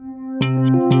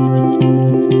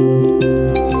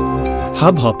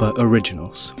Hubhopper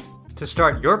Originals. To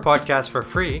start your podcast for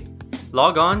free,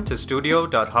 log on to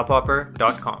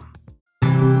studio.hubhopper.com.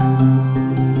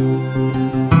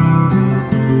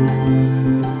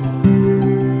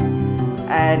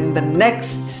 And the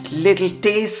next little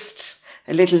taste,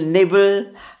 a little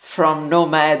nibble from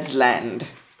Nomad's Land.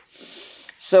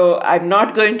 So I'm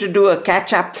not going to do a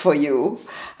catch-up for you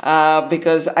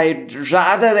because I'd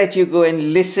rather that you go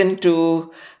and listen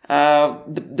to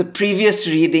the previous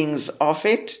readings of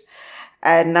it.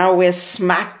 And now we're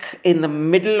smack in the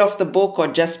middle of the book, or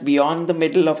just beyond the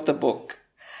middle of the book,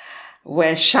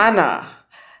 where Shana,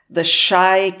 the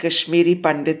shy Kashmiri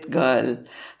Pandit girl,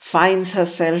 finds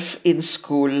herself in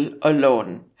school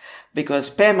alone because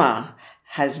Pema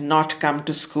has not come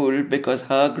to school because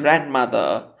her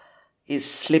grandmother is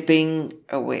slipping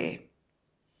away.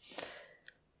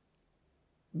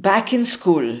 Back in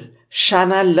school,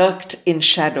 Shana lurked in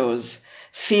shadows,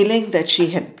 feeling that she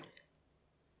had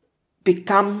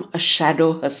become a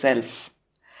shadow herself.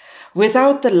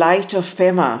 Without the light of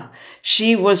Pema,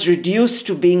 she was reduced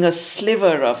to being a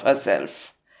sliver of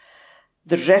herself.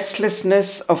 The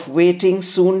restlessness of waiting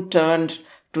soon turned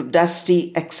to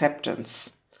dusty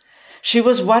acceptance. She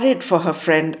was worried for her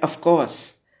friend, of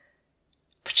course,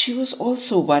 but she was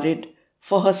also worried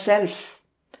for herself.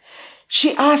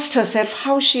 She asked herself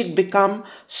how she'd become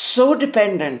so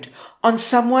dependent on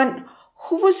someone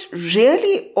who was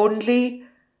really only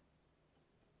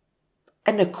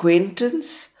an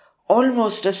acquaintance,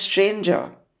 almost a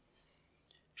stranger.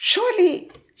 Surely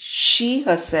she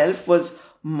herself was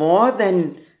more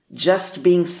than just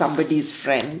being somebody's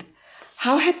friend.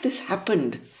 How had this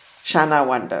happened? Shana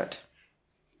wondered.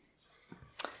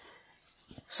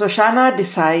 So Shana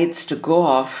decides to go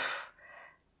off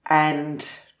and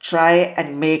try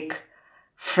and make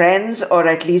friends, or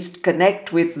at least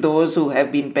connect with those who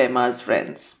have been Pema's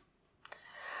friends.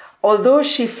 Although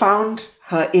she found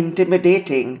her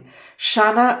intimidating,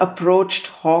 Shana approached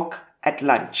Hawk at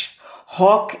lunch.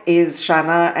 Hawk is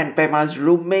Shana and Pema's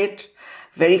roommate,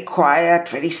 very quiet,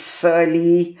 very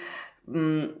surly.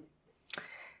 And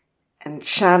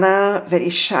Shana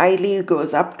very shyly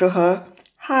goes up to her.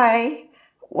 "Hi,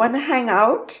 wanna hang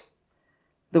out?"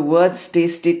 The words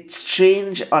tasted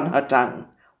strange on her tongue.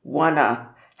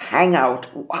 Wanna, hang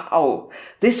out, wow,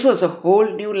 this was a whole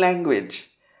new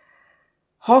language.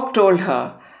 Hawk told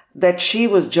her that she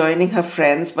was joining her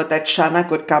friends, but that Shana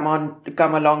could come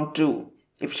along too,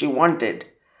 if she wanted.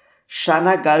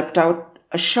 Shana gulped out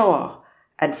a sure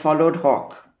and followed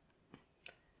Hawk.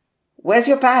 "Where's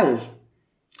your pal?"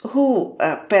 "Who?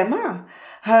 Pema?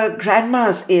 Her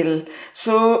grandma's ill,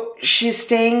 so she's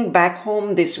staying back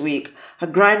home this week. Her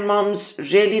grandmom's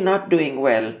really not doing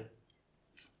well."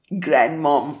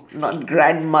 Grandmom, not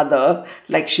grandmother,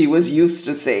 like she was used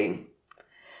to saying.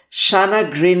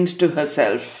 Shana grinned to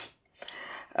herself,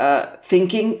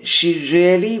 thinking she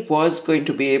really was going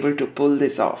to be able to pull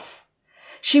this off.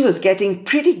 She was getting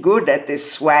pretty good at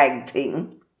this swag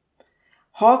thing.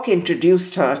 Hawk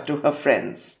introduced her to her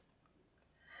friends.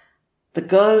 The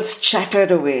girls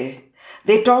chattered away.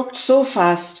 They talked so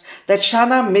fast that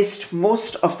Shana missed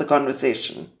most of the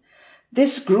conversation.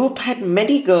 This group had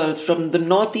many girls from the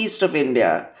northeast of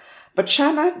India, but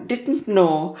Shana didn't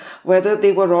know whether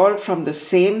they were all from the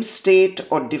same state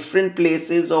or different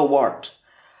places or what.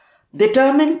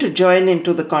 Determined to join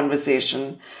into the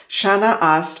conversation, Shana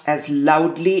asked as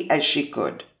loudly as she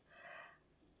could,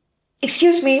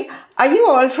 "Excuse me, are you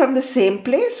all from the same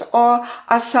place, or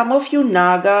are some of you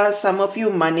Naga, some of you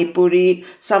Manipuri,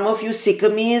 some of you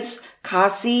Sikkimese,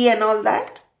 Khasi and all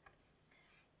that?"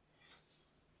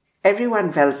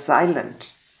 Everyone fell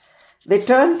silent. They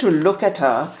turned to look at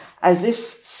her as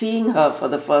if seeing her for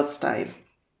the first time.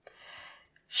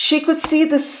 She could see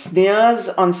the sneers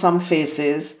on some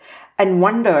faces and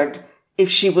wondered if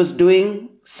she was doing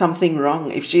something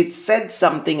wrong, if she'd said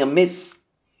something amiss.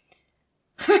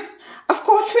 "Of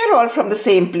course we're all from the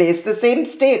same place, the same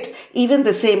state, even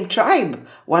the same tribe,"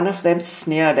 one of them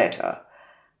sneered at her.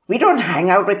 "We don't hang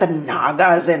out with the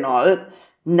Nagas and all."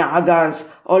 Nagas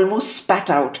almost spat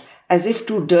out as if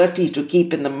too dirty to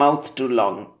keep in the mouth too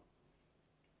long.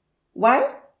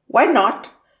 "Why? Why not?"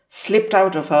 slipped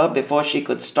out of her before she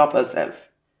could stop herself.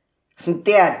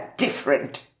 "They're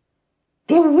different.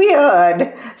 They're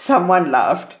weird," someone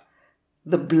laughed.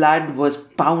 The blood was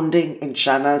pounding in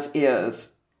Shana's ears.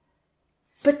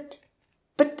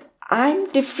 But I'm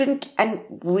different and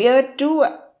weird too,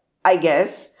 I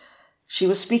guess." She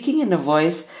was speaking in a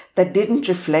voice that didn't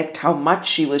reflect how much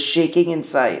she was shaking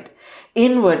inside.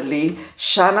 Inwardly,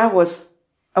 Shana was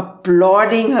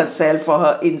applauding herself for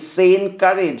her insane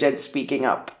courage at speaking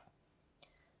up.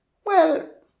 Well,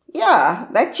 yeah,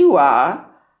 that you are.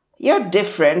 You're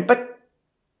different, but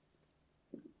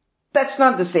that's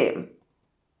not the same.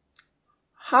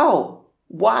 How?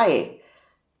 Why?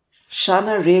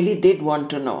 Shana really did want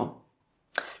to know.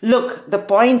 Look, the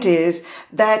point is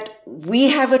that we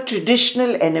have a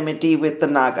traditional enmity with the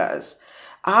Nagas.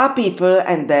 Our people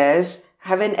and theirs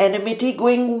have an enmity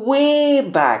going way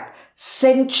back,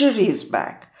 centuries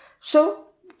back. So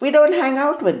we don't hang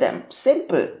out with them.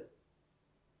 Simple.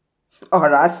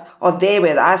 Or us, or they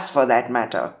with us for that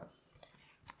matter.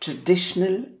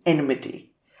 Traditional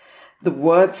enmity. The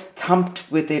words thumped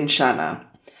within Shana.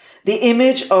 The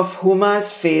image of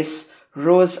Huma's face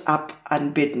rose up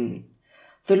unbidden.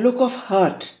 The look of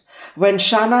hurt when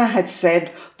Shana had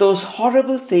said those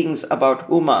horrible things about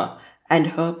Huma and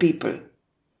her people.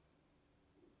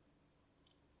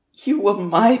 You were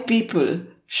my people,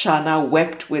 Shana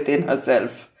wept within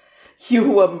herself.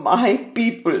 You were my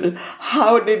people.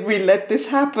 How did we let this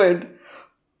happen?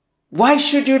 Why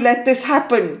should you let this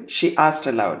happen? She asked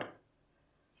aloud.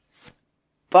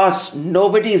 Boss,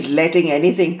 nobody's letting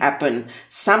anything happen.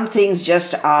 Some things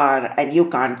just are and you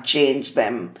can't change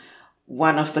them,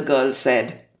 one of the girls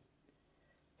said.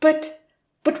 But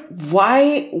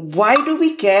why do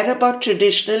we care about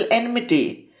traditional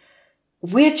enmity?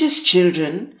 We're just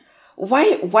children.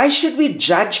 Why should we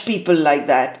judge people like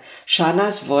that?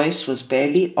 Shana's voice was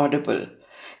barely audible.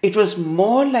 It was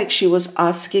more like she was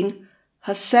asking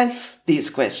herself these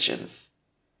questions.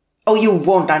 Oh, you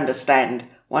won't understand,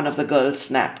 one of the girls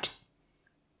snapped.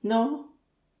 No,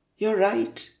 you're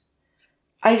right.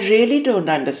 I really don't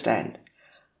understand.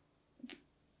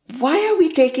 Why are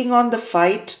we taking on the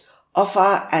fight of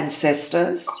our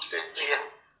ancestors?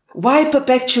 Why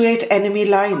perpetuate enemy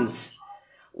lines?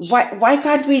 Why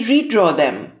can't we redraw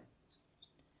them?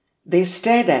 They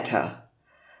stared at her,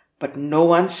 but no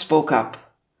one spoke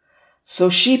up. So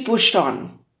she pushed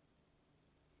on.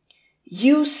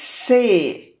 You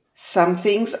say some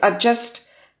things are just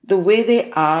the way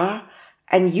they are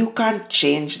and you can't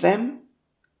change them?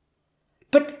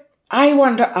 But I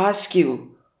want to ask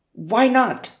you, why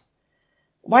not?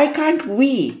 Why can't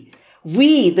we,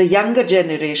 the younger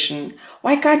generation,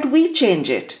 why can't we change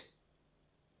it?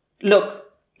 Look,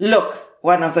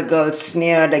 one of the girls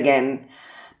sneered again.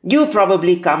 You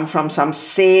probably come from some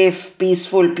safe,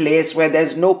 peaceful place where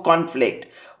there's no conflict.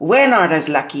 We're not as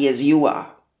lucky as you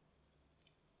are.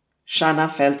 Shana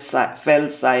fell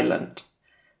silent,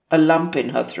 a lump in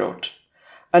her throat,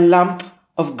 a lump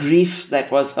of grief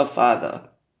that was her father,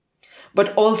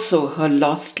 but also her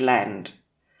lost land,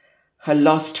 her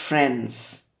lost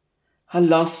friends, her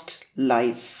lost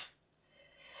life.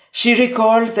 She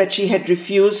recalled that she had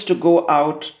refused to go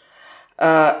out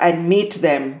and meet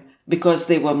them because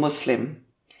they were Muslim,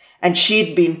 and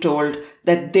she'd been told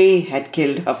that they had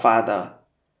killed her father.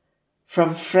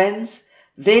 From friends,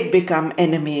 they'd become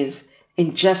enemies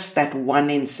in just that one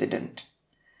incident,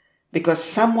 because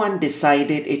someone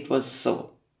decided it was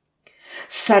so.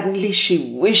 Suddenly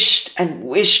she wished and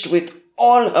wished with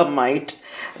all her might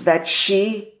that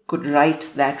she could right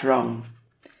that wrong.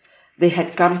 They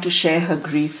had come to share her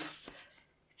grief,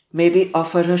 maybe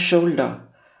offer her shoulder.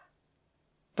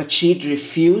 But she'd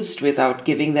refused without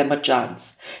giving them a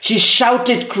chance. She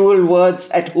shouted cruel words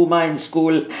at Huma in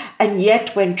school, and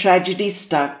yet when tragedy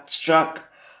struck,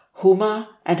 Huma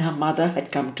and her mother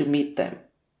had come to meet them.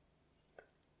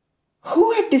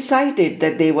 Who had decided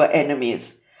that they were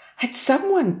enemies? Had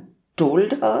someone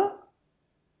told her?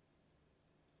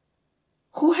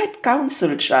 Who had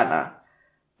counseled Shana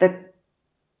that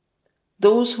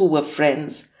those who were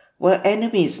friends were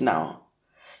enemies now?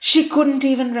 She couldn't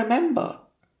even remember.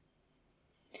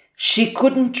 She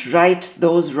couldn't right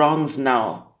those wrongs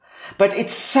now, but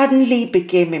it suddenly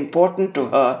became important to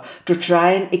her to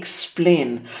try and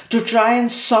explain, to try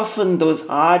and soften those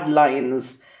hard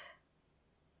lines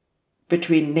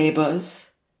between neighbors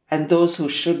and those who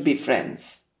should be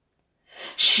friends.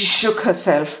 She shook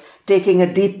herself, taking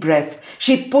a deep breath.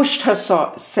 She pushed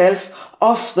herself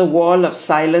off the wall of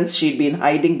silence she'd been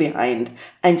hiding behind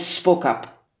and spoke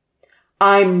up.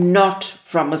 I'm not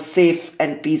from a safe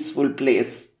and peaceful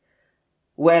place.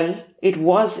 Well, it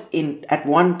was at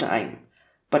one time,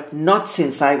 but not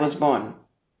since I was born.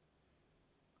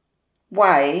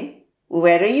 Why?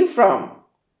 Where are you from?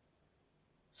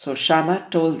 So Shana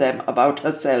told them about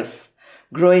herself,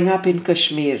 growing up in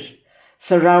Kashmir,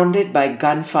 surrounded by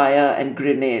gunfire and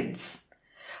grenades.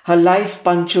 Her life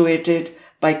punctuated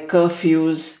by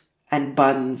curfews and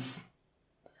buns.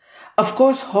 Of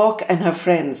course, Hawk and her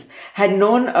friends had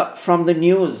known from the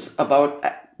news about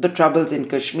the troubles in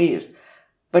Kashmir,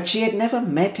 but she had never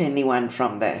met anyone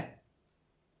from there.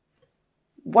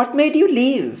 "What made you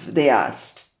leave?" they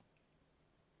asked.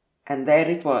 And there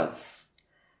it was,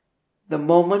 the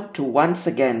moment to once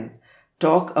again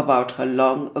talk about her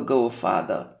long ago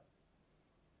father.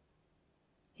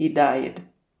 "He died.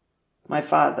 My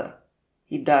father,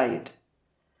 he died,"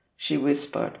 she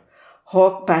whispered.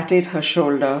 Hawk patted her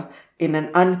shoulder in an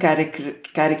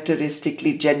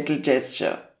uncharacteristically gentle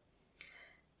gesture.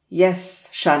 "Yes,"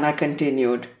 Shana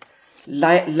continued,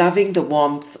 loving the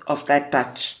warmth of that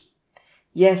touch.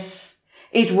 "Yes,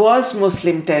 it was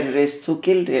Muslim terrorists who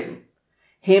killed him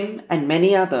and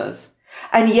many others.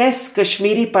 And yes,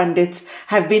 Kashmiri Pandits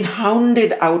have been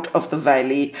hounded out of the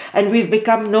valley and we've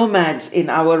become nomads in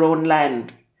our own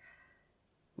land.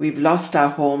 We've lost our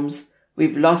homes,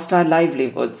 we've lost our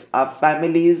livelihoods, our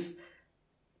families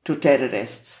to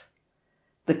terrorists.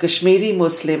 The Kashmiri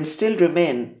Muslims still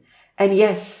remain. And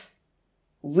yes,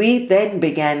 we then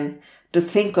began to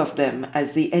think of them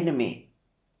as the enemy."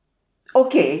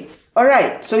 Okay, all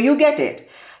right, so you get it.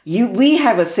 We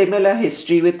have a similar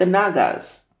history with the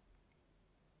Nagas.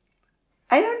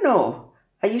 "I don't know.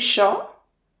 Are you sure?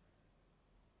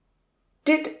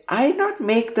 Did I not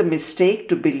make the mistake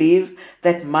to believe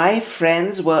that my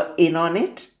friends were in on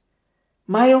it?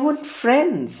 My own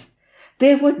friends.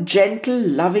 They were gentle,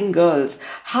 loving girls.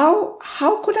 How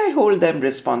could I hold them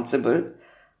responsible?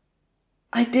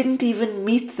 I didn't even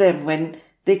meet them when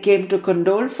they came to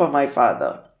condole for my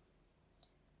father.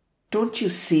 Don't you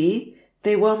see?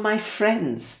 They were my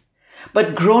friends.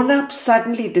 But grown-ups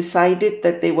suddenly decided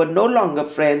that they were no longer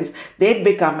friends, they'd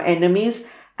become enemies,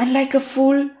 and like a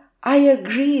fool, I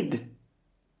agreed.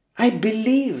 I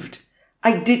believed.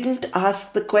 I didn't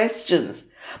ask the questions.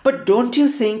 But don't you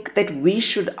think that we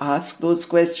should ask those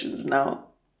questions now?"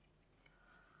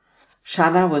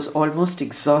 Shana was almost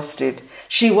exhausted.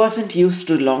 She wasn't used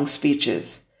to long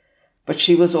speeches. But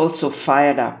she was also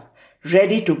fired up,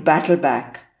 ready to battle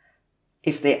back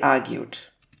if they argued.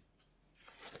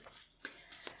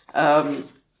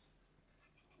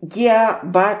 "Yeah,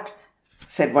 but,"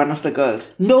 said one of the girls.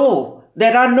 "No,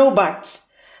 there are no buts.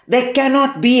 There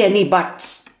cannot be any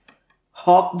buts."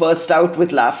 Hawk burst out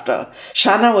with laughter.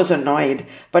 Shana was annoyed,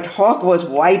 but Hawk was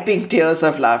wiping tears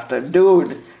of laughter.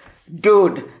 Dude,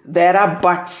 there are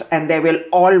buts and there will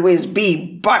always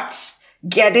be buts.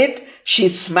 Get it?" She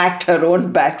smacked her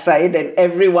own backside and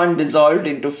everyone dissolved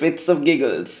into fits of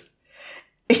giggles.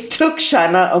 It took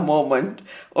Shana a moment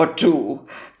or two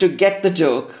to get the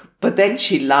joke, but then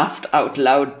she laughed out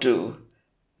loud too.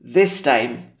 This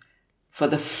time, for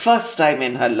the first time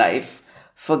in her life,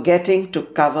 forgetting to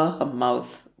cover her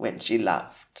mouth when she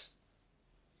laughed.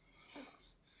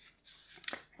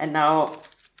 And now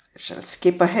I shall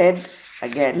skip ahead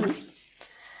again.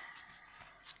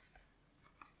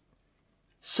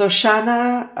 So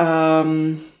Shana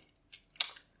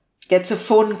gets a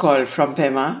phone call from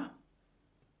Pema.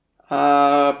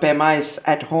 Pema is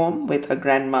at home with her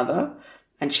grandmother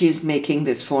and she's making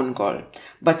this phone call,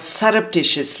 but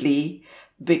surreptitiously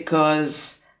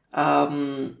because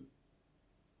Pema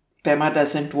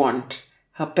doesn't want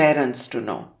her parents to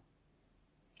know.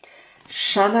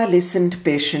 Shana listened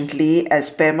patiently as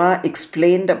Pema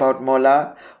explained about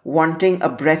Mola wanting a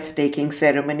breathtaking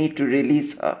ceremony to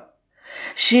release her.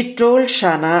 She told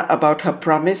Shana about her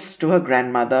promise to her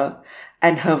grandmother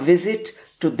and her visit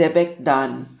to Debek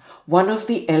Dan, one of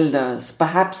the elders,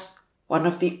 perhaps one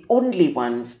of the only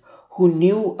ones who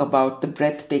knew about the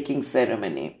breathtaking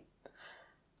ceremony.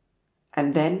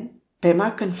 And then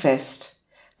Pema confessed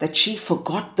that she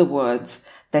forgot the words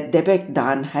that Debek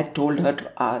Dan had told her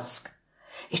to ask.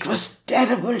 "It was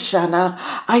terrible, Shana.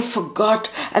 I forgot,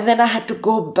 and then I had to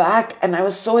go back, and I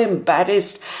was so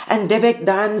embarrassed. And Debek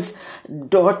Dan's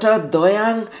daughter,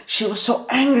 Doyang, she was so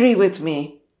angry with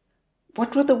me."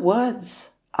 "What were the words?"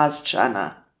 asked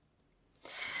Shana.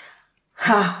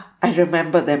 "I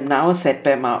remember them now," said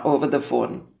Pema over the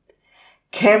phone.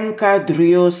 "Kemka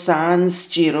druyo sans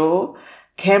chiro,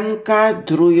 kemka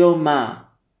druyo ma.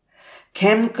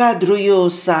 Kemka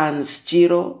druyo sans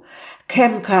chiro,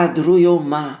 kemka druyo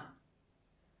ma."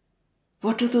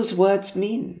 What do those words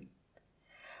mean?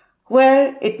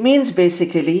 Well, it means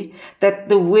basically that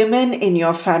the women in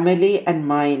your family and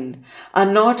mine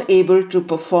are not able to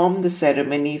perform the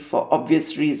ceremony for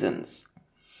obvious reasons.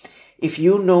 If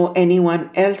you know anyone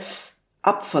else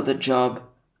up for the job,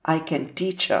 I can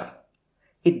teach her.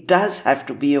 It does have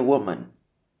to be a woman.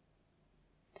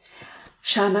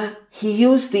 Shana, he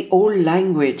used the old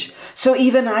language, so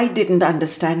even I didn't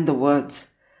understand the words.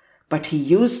 But he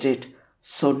used it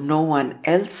so no one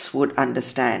else would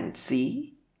understand,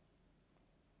 see?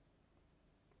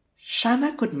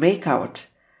 Shana could make out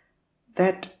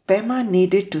that Pema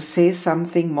needed to say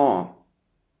something more.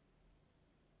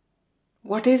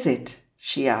 "What is it?"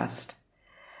 she asked.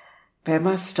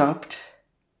 Pema stopped,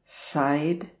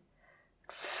 sighed.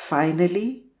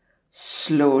 Finally,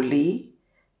 slowly,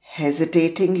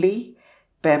 hesitatingly,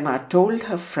 Pema told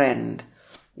her friend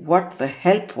what the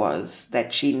help was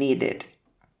that she needed.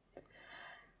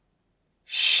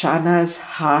 Shana's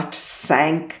heart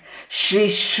sank. She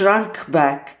shrunk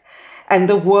back, and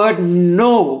the word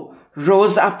 "no"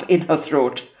 rose up in her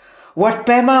throat. What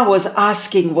Pema was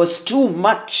asking was too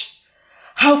much.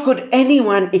 How could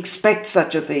anyone expect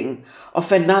such a thing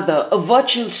of another, a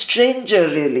virtual stranger,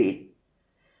 really?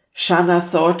 Shana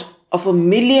thought of a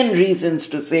million reasons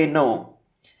to say no.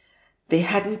 They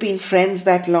hadn't been friends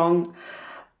that long.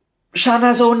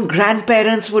 Shana's own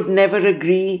grandparents would never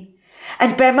agree.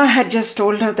 And Pema had just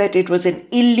told her that it was an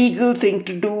illegal thing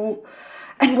to do.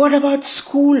 And what about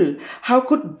school? How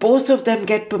could both of them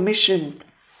get permission?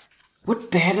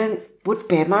 Would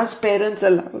Pema's parents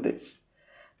allow this?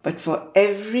 But for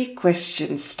every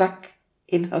question stuck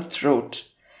in her throat,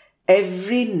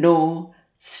 every no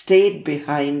stayed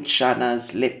behind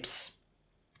Shana's lips.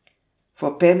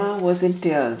 For Pema was in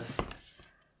tears.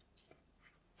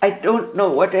 "I don't know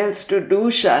what else to do,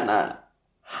 Shana.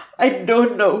 I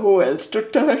don't know who else to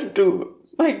turn to.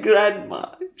 My grandma,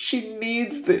 she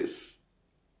needs this."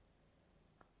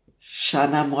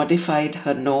 Shana modified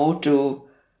her no to,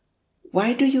 "Why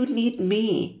do you need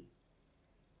me?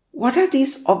 What are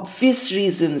these obvious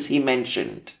reasons he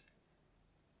mentioned?"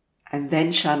 And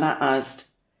then Shana asked,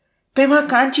 "Pema,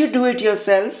 can't you do it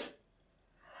yourself?"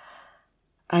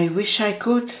 "I wish I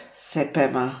could," said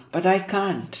Pema, "but I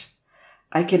can't.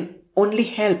 I can only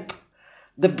help.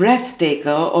 The breath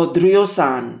taker, or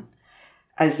Dryosan,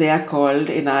 as they are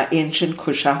called in our ancient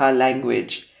Kushaha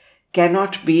language,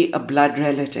 cannot be a blood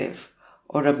relative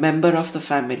or a member of the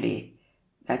family.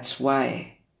 That's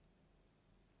why."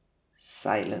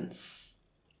 Silence.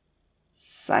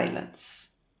 Silence.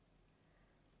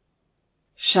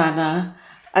 "Shana,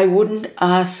 I wouldn't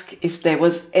ask if there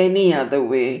was any other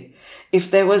way, if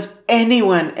there was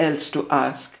anyone else to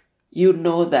ask. You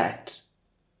know that."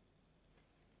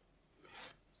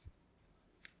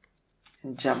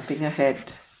 Jumping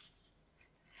ahead.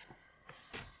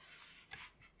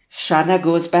 Shana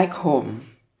goes back home.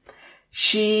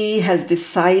 She has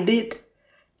decided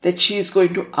that she is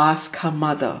going to ask her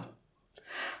mother.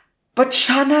 But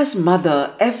Shana's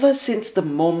mother, ever since the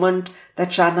moment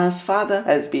that Shana's father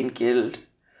has been killed,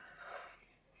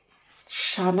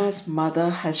 Shana's mother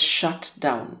has shut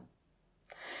down.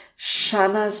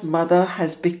 Shana's mother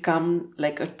has become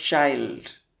like a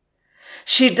child.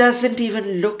 She doesn't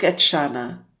even look at Shana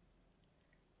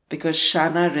because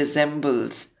Shana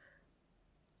resembles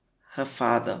her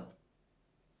father.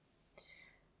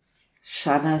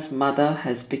 Shana's mother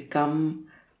has become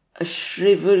a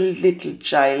shriveled little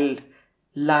child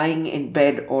lying in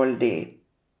bed all day.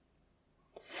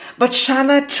 But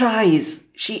Shana tries.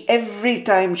 Every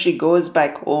time she goes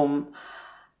back home,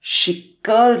 she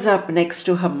curls up next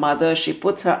to her mother, she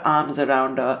puts her arms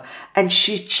around her, and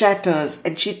she chatters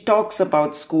and she talks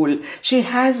about school. She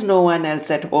has no one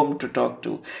else at home to talk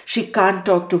to. She can't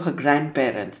talk to her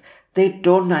grandparents. They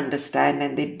don't understand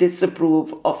and they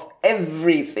disapprove of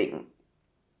everything.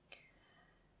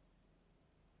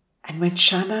 And when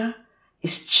Shana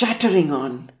is chattering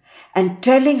on and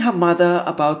telling her mother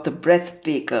about the breath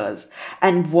takers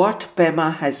and what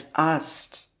Pema has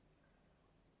asked,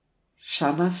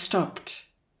 Shana stopped.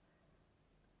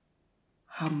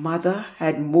 Her mother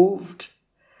had moved.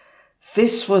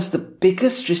 This was the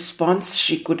biggest response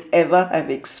she could ever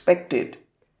have expected.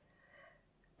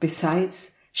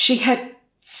 Besides, she had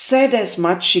said as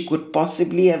much she could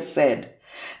possibly have said.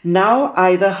 Now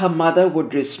either her mother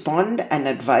would respond and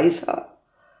advise her,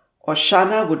 or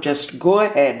Shana would just go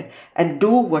ahead and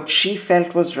do what she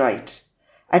felt was right.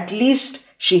 At least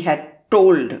she had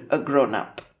told a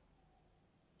grown-up.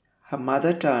 Her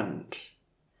mother turned.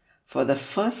 For the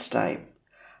first time,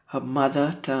 her mother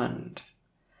turned.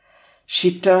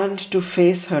 She turned to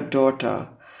face her daughter,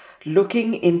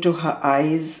 looking into her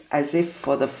eyes as if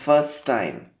for the first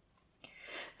time.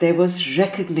 There was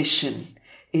recognition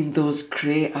in those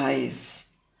grey eyes.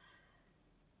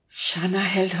 Shana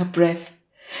held her breath.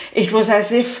 It was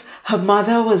as if her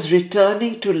mother was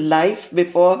returning to life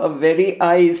before her very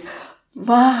eyes.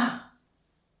 "Ma!"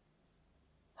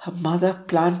 Her mother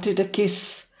planted a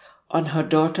kiss on her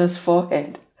daughter's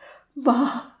forehead.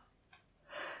 "Ma!"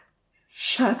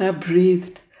 Shana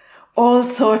breathed. All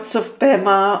thoughts of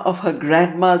Pema, of her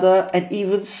grandmother, and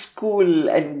even school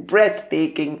and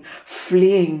breathtaking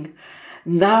fleeing.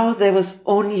 Now there was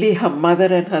only her mother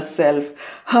and herself.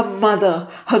 Her mother,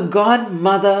 her gone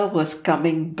mother, was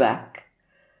coming back.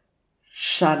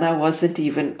 Shana wasn't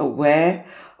even aware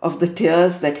of the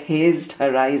tears that hazed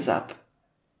her eyes up.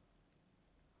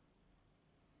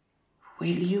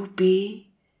 "Will you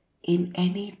be in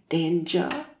any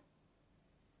danger?"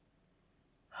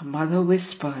 her mother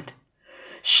whispered.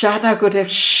 Shana could have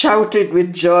shouted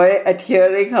with joy at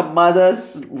hearing her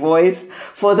mother's voice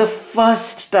for the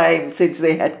first time since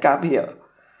they had come here.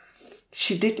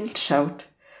 She didn't shout.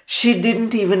 She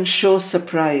didn't even show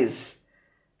surprise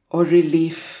or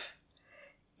relief.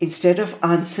 Instead of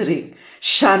answering,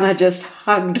 Shana just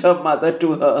hugged her mother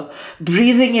to her,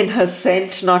 breathing in her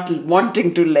scent, not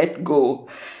wanting to let go,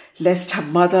 lest her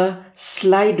mother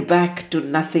slide back to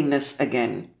nothingness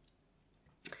again.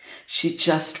 She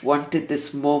just wanted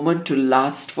this moment to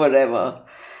last forever,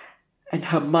 and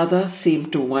her mother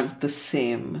seemed to want the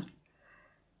same.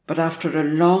 But after a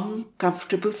long,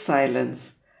 comfortable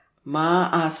silence, Ma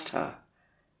asked her,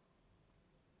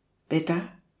 "Beta,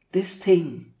 this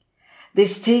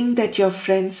thing that your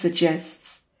friend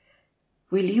suggests,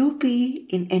 will you be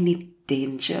in any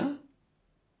danger?"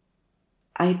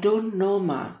 "I don't know,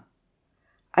 Ma.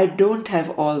 I don't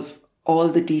have all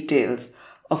the details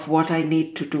of what I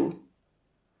need to do."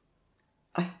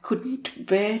 "I couldn't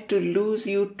bear to lose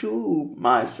you too,"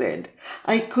 Ma said.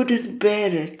 "I couldn't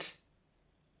bear it."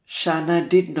 Shana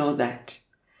did know that.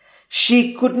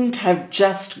 She couldn't have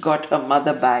just got her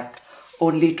mother back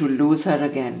only to lose her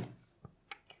again.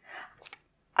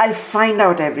 "I'll find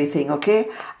out everything, okay?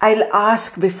 I'll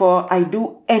ask before I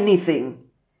do anything."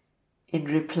 In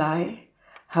reply,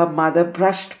 her mother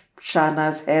brushed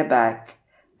Shana's hair back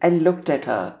and looked at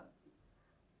her.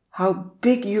 "How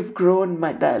big you've grown,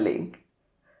 my darling.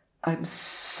 I'm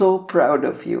so proud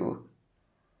of you."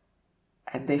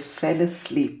 And they fell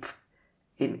asleep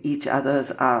in each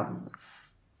other's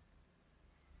arms.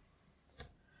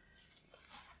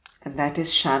 And that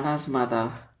is Shana's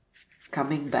mother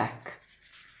coming back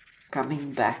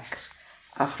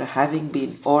after having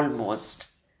been almost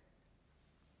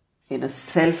in a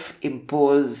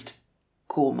self-imposed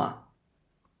coma.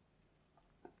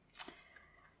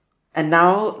 And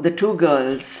now the two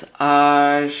girls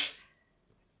are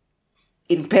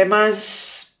in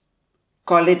Pema's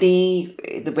colony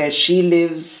where she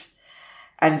lives,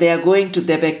 and they are going to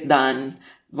Debek Dan,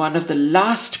 one of the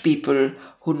last people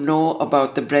who know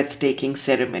about the breathtaking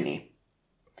ceremony.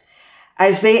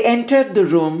 As they entered the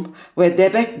room where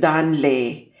Debek Dan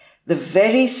lay, the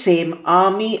very same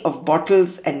army of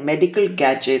bottles and medical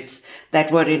gadgets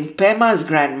that were in Pema's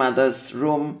grandmother's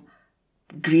room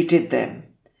greeted them.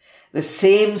 The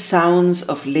same sounds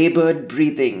of labored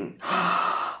breathing.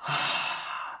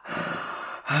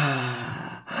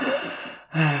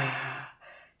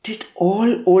 Did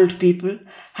all old people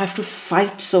have to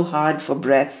fight so hard for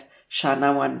breath?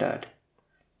 Shana wondered.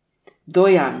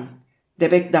 Doyang,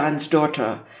 Debek Dan's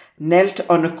daughter, knelt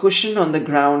on a cushion on the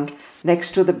ground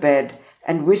next to the bed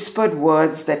and whispered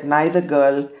words that neither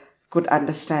girl could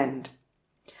understand.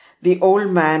 The old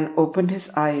man opened his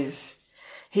eyes.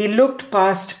 He looked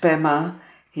past Pema.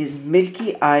 His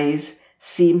milky eyes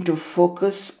seemed to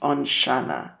focus on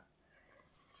Shana.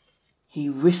 He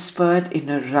whispered in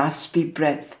a raspy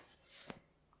breath,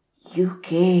 "You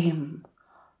came,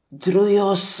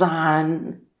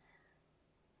 Druyo-san.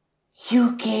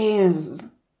 You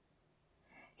came."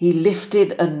 He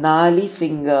lifted a gnarly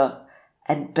finger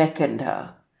and beckoned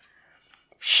her.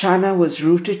 Shana was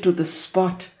rooted to the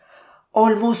spot,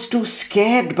 almost too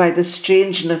scared by the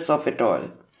strangeness of it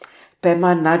all.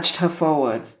 Pema nudged her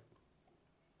forward.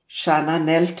 Shana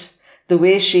knelt the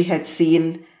way she had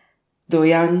seen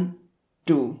Doyang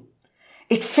do.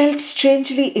 It felt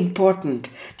strangely important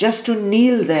just to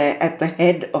kneel there at the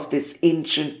head of this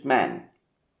ancient man.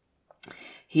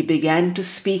 He began to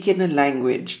speak in a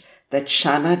language that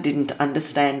Shana didn't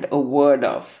understand a word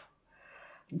of.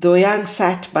 Doyang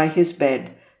sat by his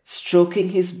bed, stroking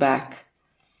his back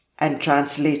and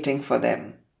translating for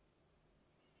them.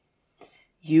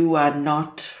 "You are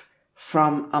not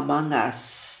from among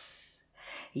us,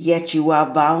 yet you are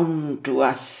bound to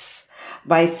us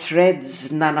by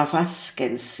threads none of us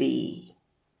can see.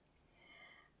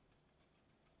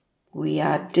 We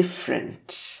are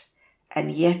different,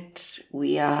 and yet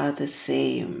we are the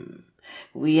same.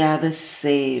 We are the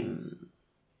same.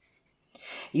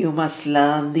 You must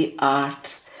learn the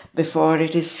art before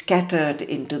it is scattered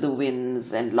into the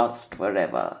winds and lost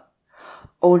forever.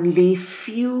 Only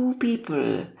few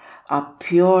people are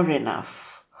pure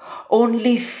enough.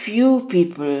 Only few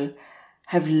people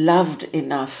have loved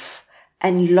enough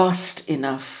and lost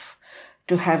enough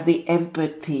to have the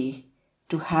empathy,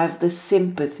 to have the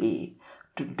sympathy,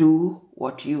 to do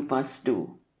what you must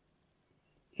do.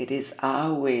 It is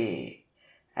our way,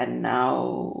 and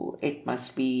now it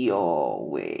must be your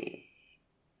way,"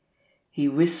 he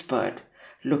whispered,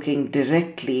 looking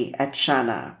directly at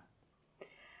Shana.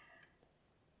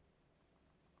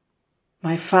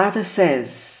 "My father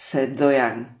says," said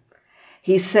Doyang,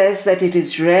 "he says that it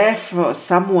is rare for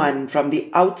someone from the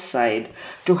outside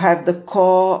to have the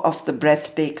core of the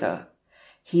breath taker.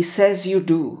 He says you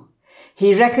do.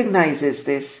 He recognizes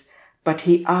this, but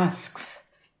he asks,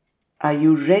 are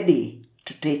you ready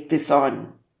to take this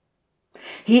on?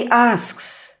 He asks,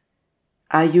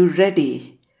 are you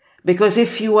ready? Because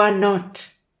if you are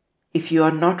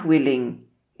not willing,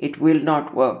 it will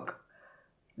not work.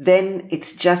 Then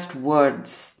it's just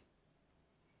words."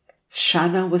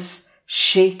 Shana was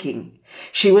shaking.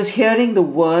 She was hearing the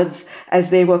words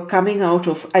as if they were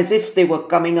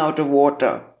coming out of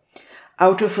water,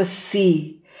 out of a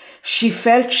sea. She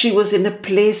felt she was in a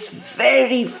place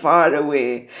very far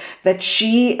away, that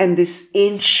she and this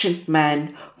ancient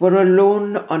man were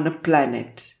alone on a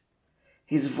planet.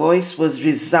 His voice was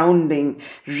resounding,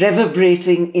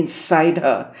 reverberating inside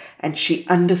her, and she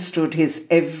understood his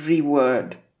every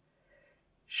word.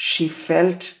 She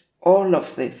felt all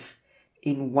of this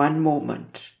in one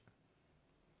moment.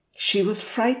 She was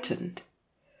frightened.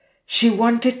 She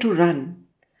wanted to run,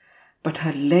 but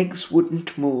her legs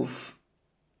wouldn't move.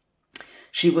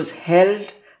 She was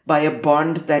held by a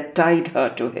bond that tied her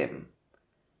to him,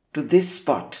 to this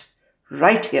spot,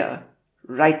 right here,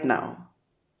 right now.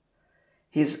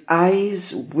 His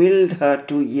eyes willed her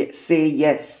to say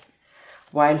yes,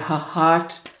 while her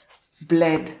heart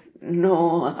bled. "No,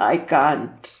 I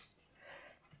can't."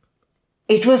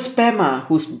 It was Pema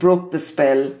who broke the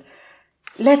spell.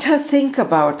 "Let her think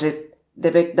about it,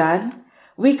 Devekdan.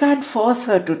 We can't force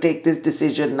her to take this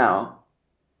decision now."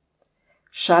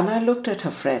 Shana looked at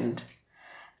her friend,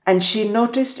 and she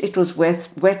noticed it was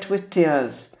wet with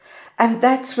tears, and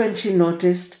that's when she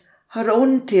noticed her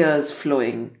own tears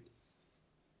flowing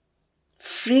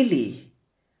freely,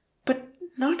 but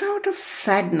not out of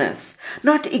sadness,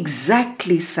 not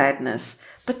exactly sadness,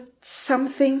 but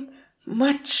something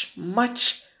much,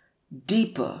 much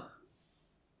deeper.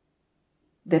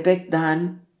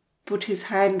 Devekdan put his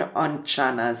hand on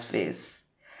Shana's face,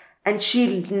 and she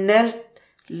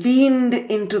leaned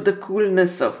into the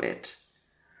coolness of it.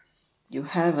 "You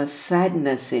have a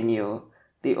sadness in you,"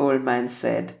 the old man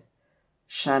said.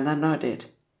 Shana nodded.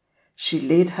 She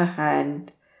laid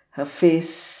her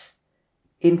face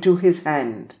into his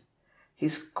hand,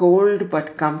 his cold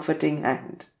but comforting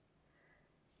hand.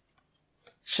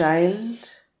 "Child,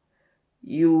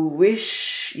 you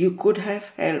wish you could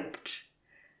have helped.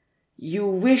 You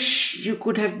wish you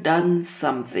could have done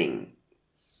something."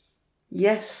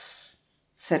 "Yes,"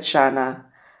 said Shana,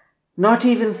 not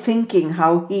even thinking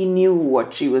how he knew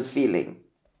what she was feeling.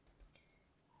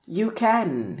 "You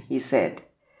can," he said.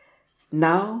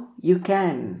 "Now you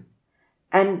can.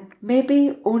 And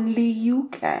maybe only you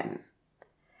can."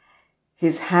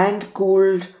 His hand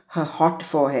cooled her hot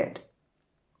forehead.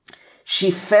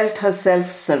 She felt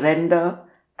herself surrender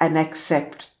and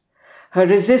accept. Her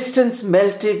resistance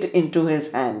melted into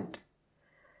his hand.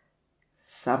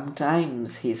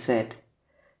 "Sometimes," he said,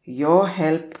 "your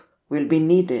help will be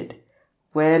needed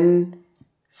when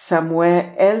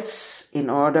somewhere else in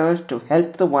order to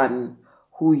help the one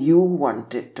who you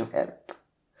wanted to help.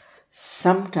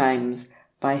 Sometimes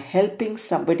by helping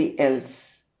somebody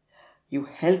else, you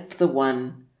help the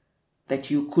one that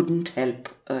you couldn't help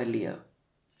earlier."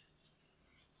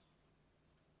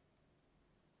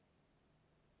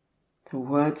 The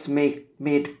words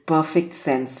made perfect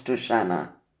sense to Shana.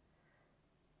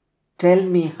 Tell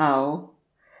me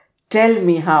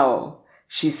how,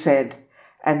 she said,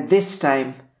 and this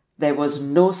time there was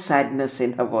no sadness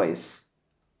in her voice,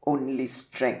 only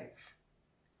strength.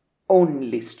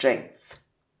 Only strength.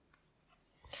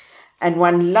 And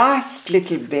one last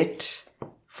little bit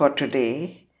for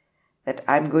today that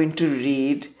I'm going to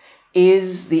read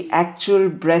is the actual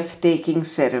breathtaking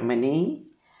ceremony.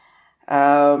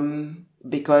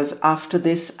 Because after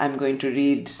this, I'm going to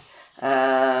read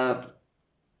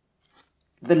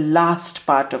the last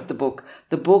part of the book.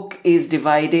 The book is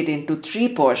divided into 3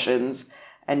 portions,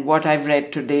 and what I've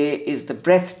read today is the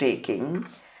breathtaking.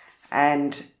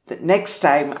 And the next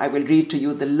time, I will read to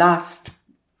you the last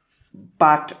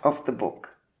part of the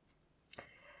book.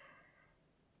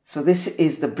 So this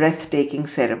is the breathtaking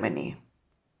ceremony.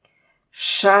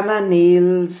 Shana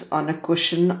kneels on a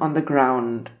cushion on the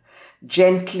ground,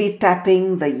 gently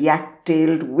tapping the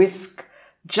yak-tailed whisk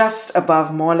just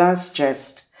above Mola's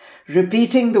chest,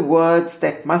 repeating the words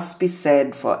that must be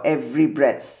said for every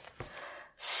breath.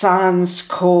 Sans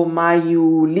ko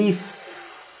mayu leaf.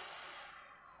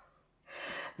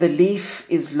 The leaf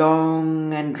is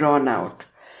long and drawn out.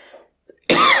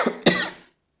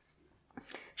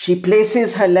 She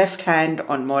places her left hand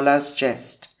on Mola's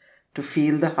chest to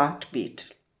feel the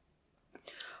heartbeat.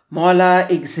 Mola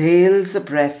exhales a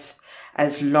breath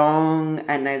as long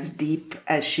and as deep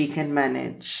as she can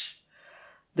manage.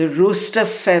 The rooster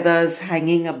feathers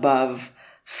hanging above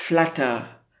flutter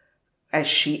as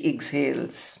she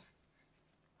exhales.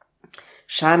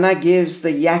 Shana gives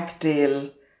the yak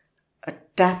tail a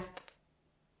tap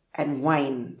and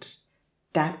wind,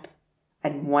 tap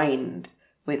and wind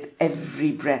with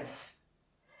every breath.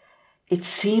 It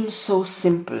seems so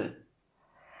simple.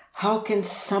 How can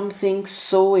something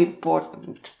so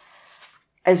important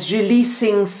as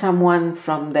releasing someone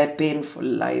from their painful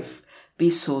life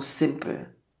be so simple?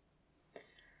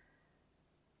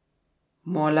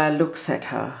 Mola looks at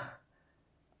her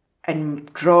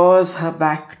and draws her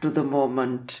back to the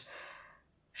moment.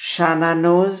 Shana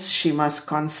knows she must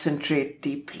concentrate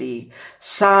deeply.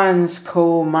 Sans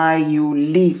ko mayu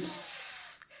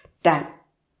leaf, tap,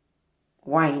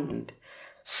 wind.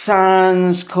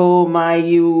 Sans ko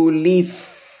mayu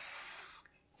leaf,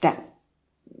 tap,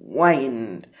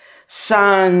 wind.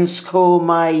 Sans ko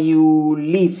mayu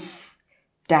leaf,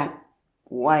 tap,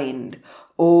 wind.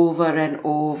 Over and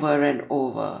over and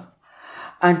over,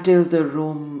 until the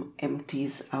room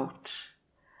empties out.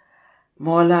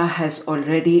 Mola has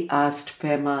already asked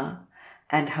Pema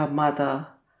and her mother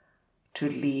to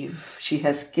leave. She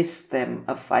has kissed them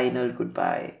a final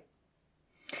goodbye.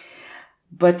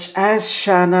 But as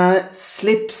Shana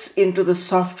slips into the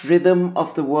soft rhythm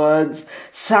of the words,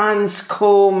 Sans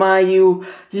ko mayu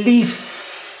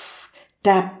leaf,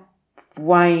 tap,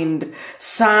 wind,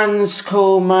 sans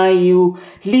ko mayu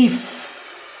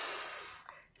leaf,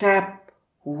 tap,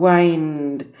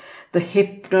 wind, the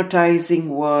hypnotizing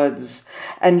words,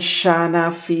 and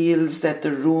Shana feels that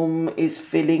the room is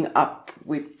filling up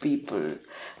with people,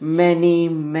 many,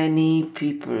 many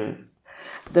people.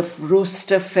 The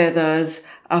rooster feathers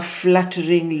are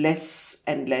fluttering less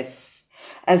and less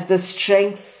as the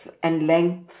strength and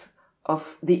length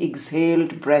of the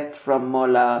exhaled breath from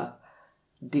Mola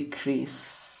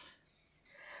decrease.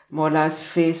 Mola's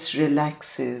face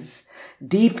relaxes.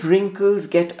 Deep wrinkles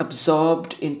get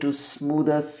absorbed into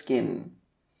smoother skin.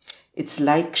 It's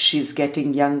like she's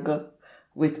getting younger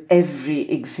with every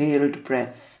exhaled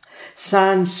breath.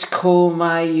 Sans ko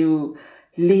mayu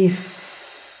leaf.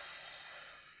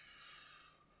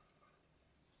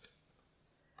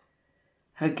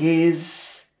 Her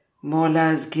gaze,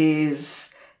 Mola's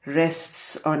gaze,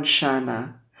 rests on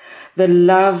Shana. The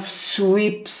love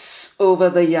sweeps over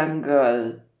the young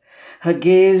girl. Her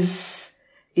gaze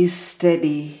is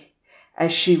steady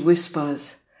as she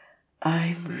whispers,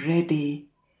 I'm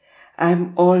ready.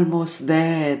 I'm almost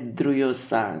there,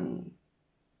 Druyo-san.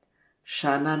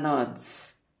 Shana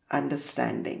nods,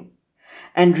 understanding,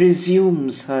 and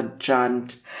resumes her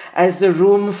chant as the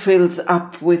room fills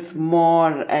up with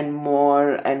more and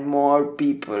more and more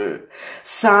people.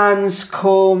 Sans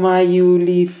ko mayu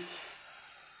leaf.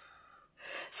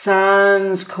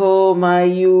 Sans ko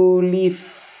mayu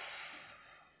leaf.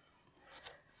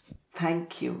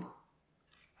 Thank you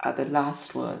are the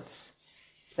last words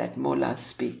that Mola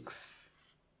speaks.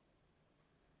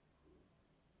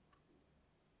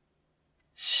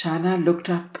 Shana looked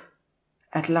up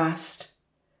at last.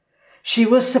 She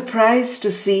was surprised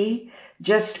to see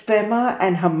just Pema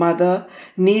and her mother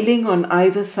kneeling on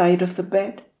either side of the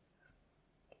bed.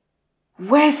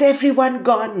 Where's everyone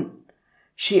gone?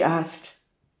 She asked.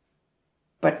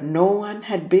 But no one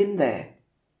had been there.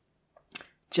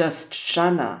 Just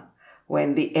Shana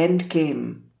when the end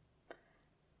came.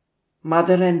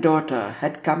 Mother and daughter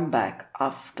had come back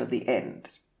after the end.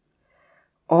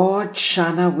 Awed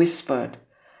Shana whispered,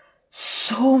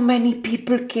 so many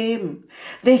people came.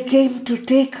 They came to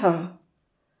take her.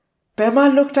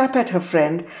 Pema looked up at her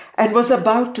friend and was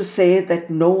about to say that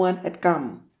no one had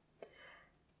come,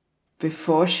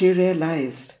 before she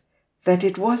realized that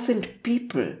it wasn't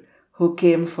people who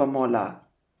came for Mola.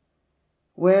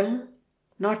 Well,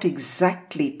 not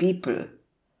exactly people.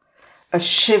 A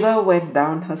shiver went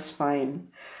down her spine.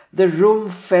 The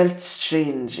room felt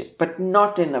strange, but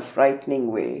not in a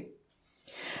frightening way.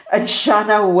 And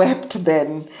Shana wept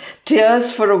then,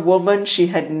 tears for a woman she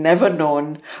had never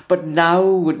known, but now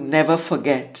would never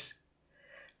forget.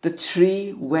 The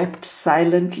tree wept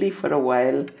silently for a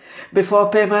while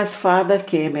before Pema's father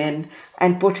came in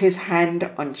and put his hand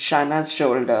on Shana's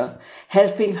shoulder,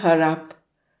 helping her up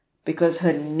because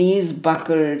her knees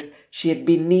buckled. She had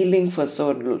been kneeling for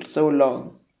so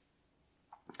long.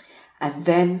 And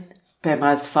then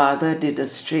Pema's father did a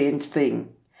strange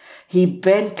thing. He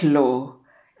bent low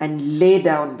and lay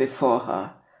down before her,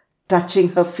 touching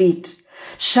her feet.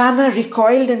 Shana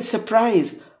recoiled in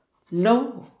surprise. "No,"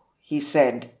 he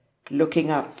said,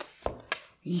 looking up.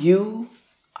 "You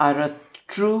are a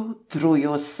true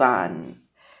Dhruyo san.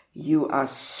 You are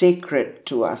sacred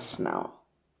to us now."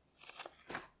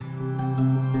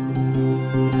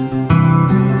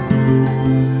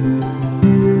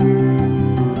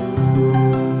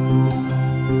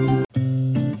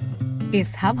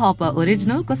 इस hub hopper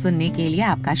original को सुनने के लिए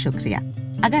आपका शुक्रिया।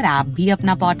 अगर आप भी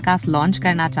अपना पॉडकास्ट लॉन्च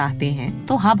करना चाहते हैं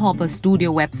तो हब हॉपर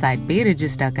स्टूडियो वेबसाइट पे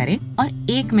रजिस्टर करें और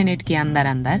 1 मिनट के अंदर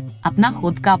अंदर अपना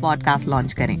खुद का पॉडकास्ट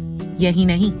लॉन्च करें। यही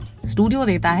नहीं, स्टूडियो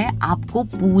देता है आपको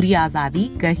पूरी आजादी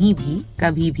कहीं भी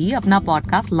कभी भी अपना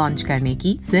पॉडकास्ट लॉन्च करने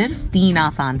की, सिर्फ 3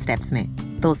 आसान स्टेप्स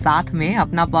में। तो साथ में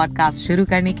अपना पॉडकास्ट शुरू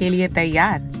करने के लिए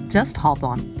तैयार? Just hop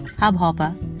on hub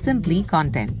hopper, simply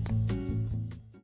content.